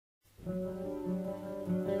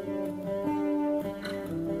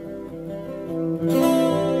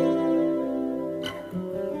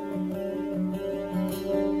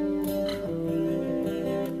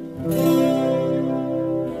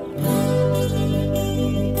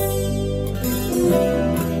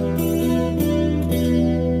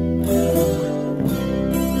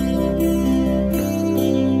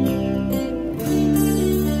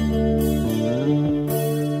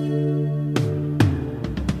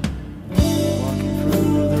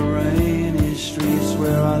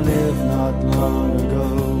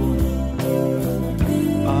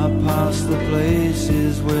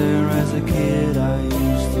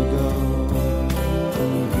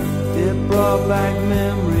brought back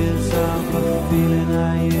memories of a feeling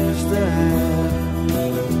I used to have,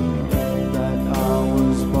 that I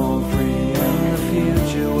was born free and the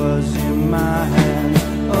future was in my hands.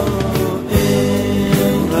 Oh,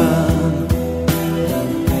 England,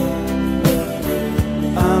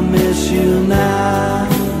 I miss you now,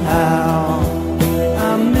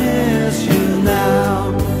 I miss you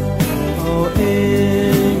now. Oh,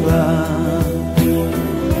 England,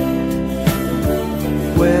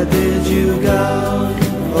 where did you go?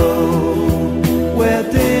 Oh, where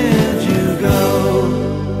did you go?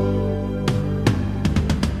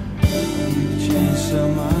 You've changed so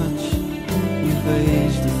much, you've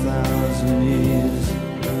aged 1,000 years.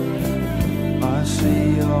 I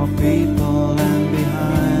see your people and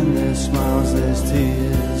behind their smiles there's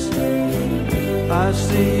tears. I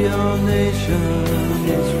see your nation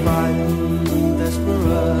is frightened,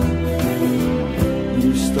 desperate.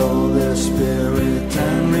 You stole their spirit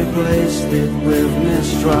and replaced it with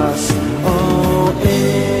mistrust. Oh,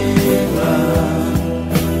 England,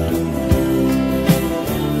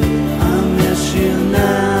 I miss you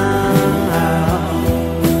now,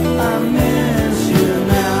 I miss you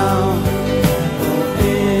now. Oh,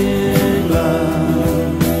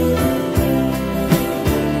 England,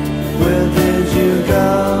 where did you go?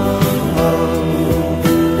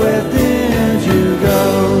 Where did you go?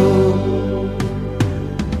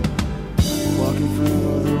 Walking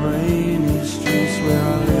through the rainy streets where I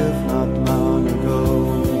lived not long ago,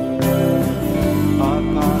 I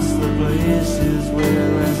passed the places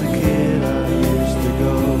where as a kid I used to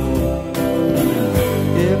go.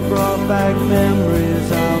 It brought back memories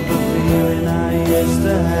of the feeling I used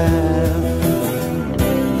to have,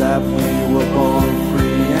 that we were born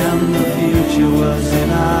free and the future was in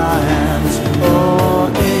our